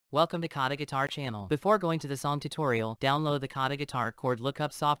Welcome to KhaTo Guitar channel. Before going to the song tutorial, download the KhaTo Guitar chord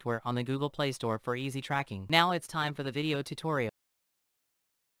lookup software on the Google Play Store for easy tracking. Now it's time for the video tutorial.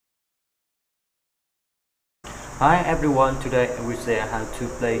 Hi everyone, today I will say how to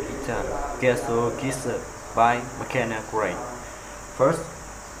play guitar KhaTo Guitar by Mckenna. First,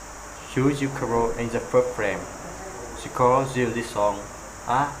 choose your chord in the first frame. The chords of this song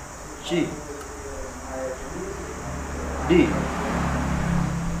are G, D,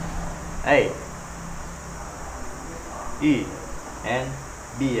 A, E, and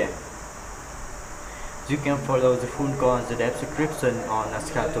B. You can follow the full chord in the description on the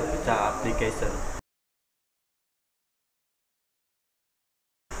KhaTo Guitar application.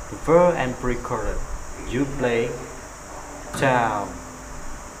 The first and pre-chorus, you play down,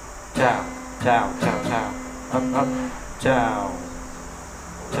 down, down, down, down, up, up, down,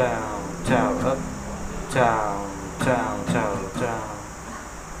 down, down, up, down, down, down, down, down,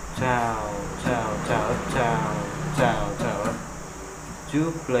 down, down, up, down, down, down, up.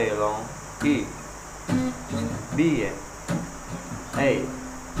 You play along E, B, A,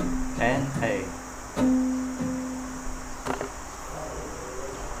 and A.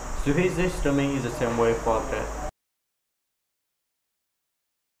 To hit this strumming is the same way for that.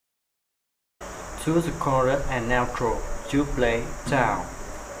 Choose the chorus and outro. You play down,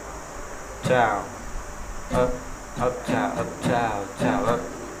 down, up, up, down, up, down, down, up,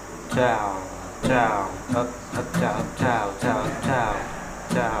 down, down, up, down, down, down, down,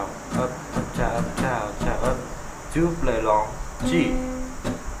 down, up, down, down, down, up. You play long G,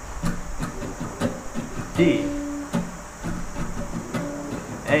 D,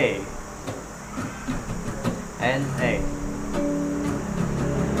 A, and A.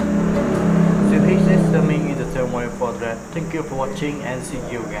 So this is the meaning of the same way for that. Thank you for watching and see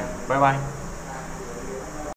you again. Bye bye.